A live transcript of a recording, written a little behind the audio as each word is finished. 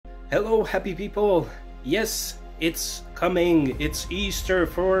Hello, happy people! Yes, it's coming. It's Easter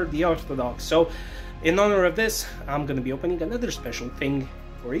for the Orthodox. So, in honor of this, I'm gonna be opening another special thing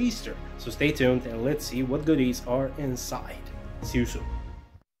for Easter. So stay tuned and let's see what goodies are inside. See you soon.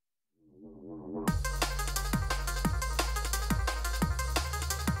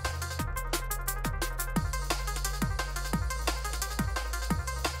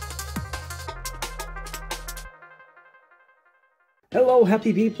 Hello,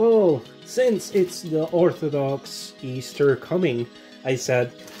 happy people! Since it's the Orthodox Easter coming, I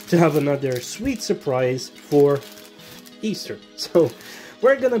said to have another sweet surprise for Easter. So,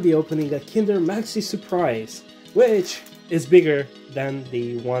 we're gonna be opening a Kinder Maxi surprise, which is bigger than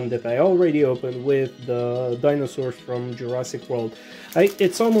the one that I already opened with the dinosaurs from Jurassic World.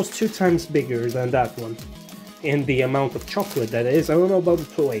 It's almost 2 times bigger than that one in the amount of chocolate that is. I don't know about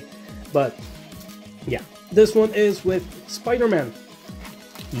the toy, but yeah. This one is with Spider-Man.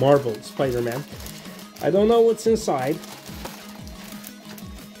 Marvel Spider-Man. I don't know what's inside.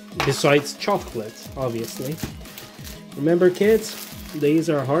 Besides chocolate, obviously. Remember, kids, these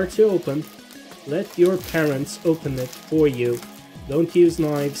are hard to open. Let your parents open it for you. Don't use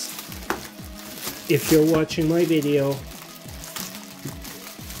knives. If you're watching my video,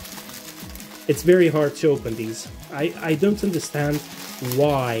 it's very hard to open these. I don't understand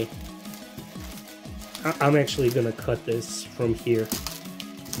why. I'm actually gonna cut this from here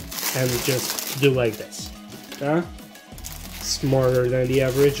and just do like this. Smarter than the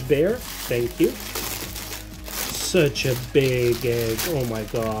average bear. Thank you. Such a big egg. Oh my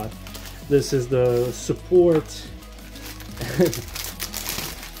god. This is the support.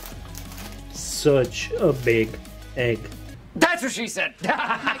 Such a big egg. That's what she said!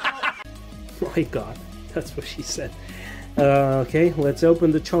 My god. That's what she said. Okay, let's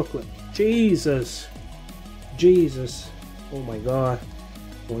open the chocolate. Jesus. Jesus. Oh my god.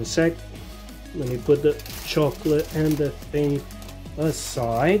 One sec. Let me put the chocolate and the thing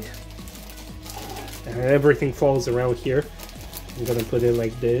aside. And everything falls around here. I'm gonna put it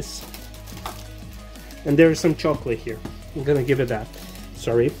like this. And there's some chocolate here. I'm gonna give it that.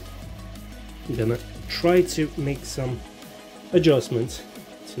 Sorry. I'm gonna try to make some adjustments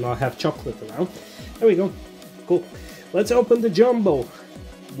to not have chocolate around. There we go. Cool. Let's open the jumbo.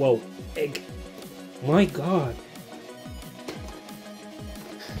 Whoa. Egg. My god.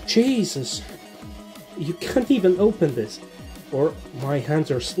 Jesus. You can't even open this. Or my hands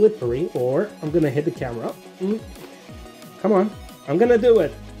are slippery, or I'm gonna hit the camera. Come on. I'm gonna do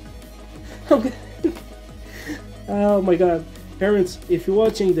it. Oh my god. Parents, if you're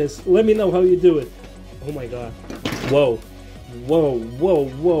watching this, let me know how you do it. Oh my god. Whoa. Whoa, whoa,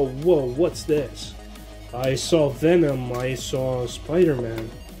 whoa, whoa. What's this? I saw Venom. I saw Spider-Man.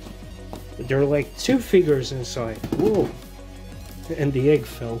 There are like 2 figures inside. Whoa. And the egg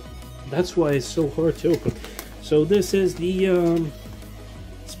fell. That's why it's so hard to open. So this is the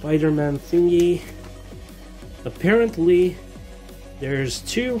Spider-Man thingy. Apparently there's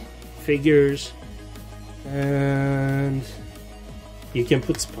 2 figures and you can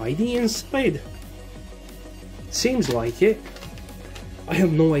put Spidey inside. Seems like it. I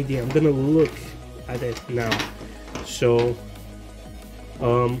have no idea. I'm gonna look at it now. So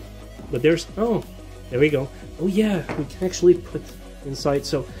but there's, oh, there we go. Oh yeah, we can actually put inside.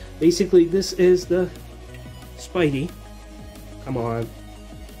 So basically this is the Spidey. Come on.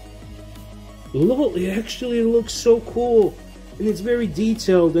 Lol, it actually looks so cool. And it's very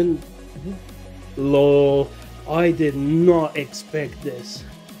detailed and... Lol, I did not expect this.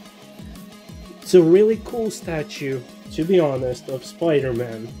 It's a really cool statue, to be honest, of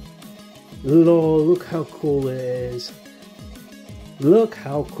Spider-Man. Lol, look how cool it is. Look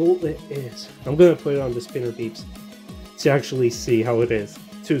how cool it is. I'm gonna put it on the spinner peeps to actually see how it is.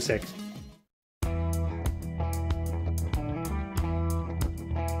 2 seconds.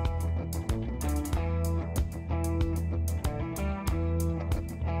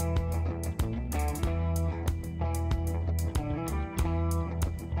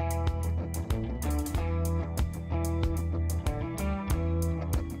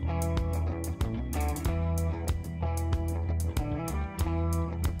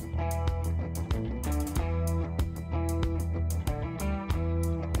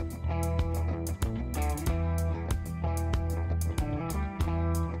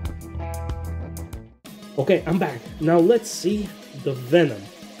 Okay, I'm back. Now let's see the Venom.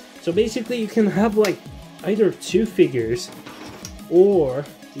 So basically you can have like either 2 figures or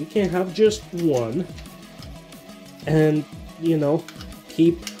you can have just 1 and, you know,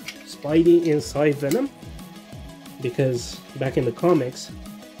 keep Spidey inside Venom, because back in the comics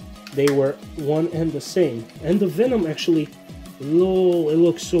they were one and the same, and the Venom actually Lol, it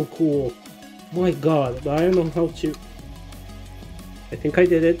looks so cool. My god, I don't know how to... I think I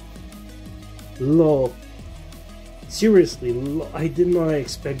did it. Lol. Seriously, I did not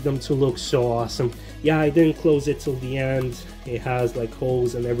expect them to look so awesome. Yeah, I didn't close it till the end. It has like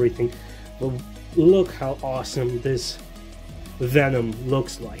holes and everything. But look how awesome this Venom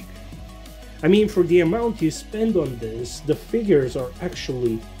looks like. I mean, for the amount you spend on this, the figures are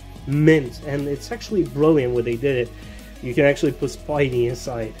actually mint. And it's actually brilliant what they did it. You can actually put Spidey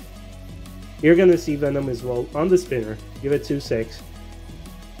inside. You're gonna see Venom as well on the spinner. Give it 2 seconds.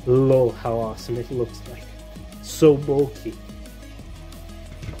 Lol, how awesome it looks like. So bulky.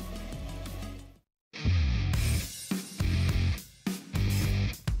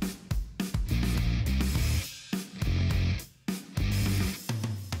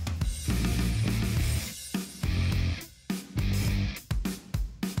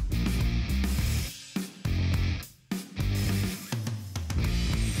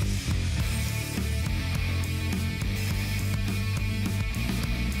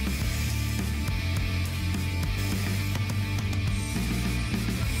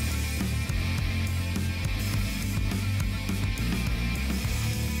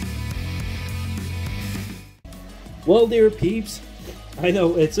 Well, dear peeps, I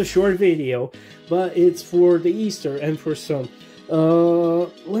know it's a short video, but it's for the Easter and for some.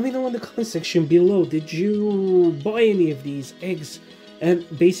 Let me know in the comment section below, did you buy any of these eggs? And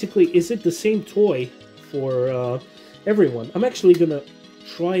basically, is it the same toy for everyone? I'm actually gonna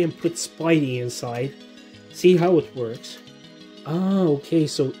try and put Spidey inside, see how it works. Ah, okay,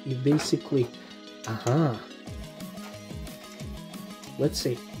 so you basically... Aha. Let's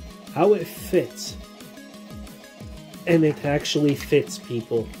see how it fits. And it actually fits,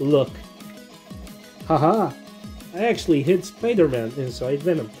 people. Look. Haha. I actually hid Spider-Man inside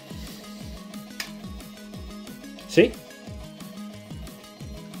Venom. See?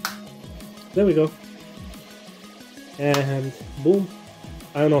 There we go. And boom.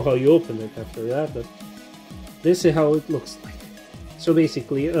 I don't know how you open it after that, but this is how it looks like. So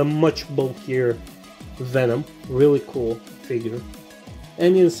basically, a much bulkier Venom. Really cool figure.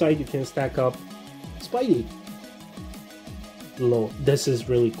 And inside you can stack up Spidey. Lol, this is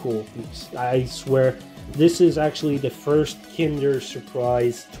really cool. I swear, this is actually the first Kinder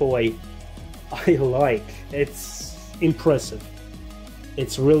Surprise toy I like. It's impressive.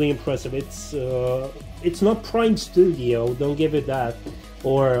 It's really impressive. It's not Prime Studio, don't give it that,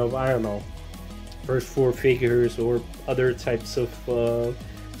 or I don't know, First 4 Figures or other types of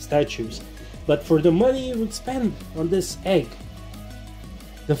statues. But for the money you would spend on this egg,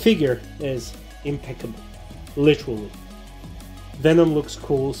 the figure is impeccable, literally. Venom looks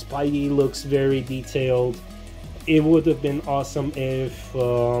cool, Spidey looks very detailed. It would have been awesome if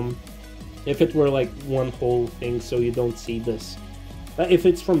it were like one whole thing so you don't see this. But if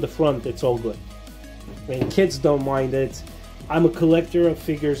it's from the front, it's all good. I mean, kids don't mind it. I'm a collector of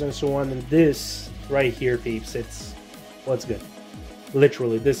figures and so on, and this right here, peeps, it's what's good.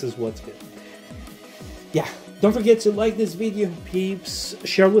 Literally, this is what's good. Yeah. Don't forget to like this video, peeps,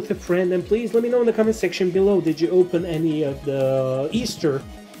 share with a friend, and please let me know in the comment section below, did you open any of the Easter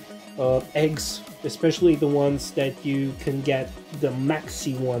eggs, especially the ones that you can get, the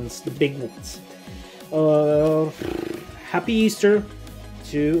Maxi ones, the big ones. Happy Easter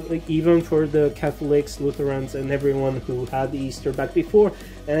to even for the Catholics, Lutherans, and everyone who had Easter back before,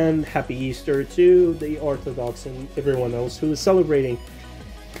 and happy Easter to the Orthodox and everyone else who is celebrating.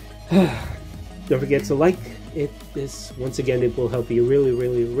 Don't forget to like it. This, once again, it will help you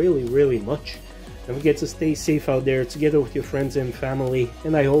really much. Don't forget to stay safe out there together with your friends and family,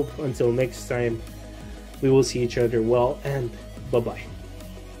 and I hope until next time we will see each other well, and bye bye.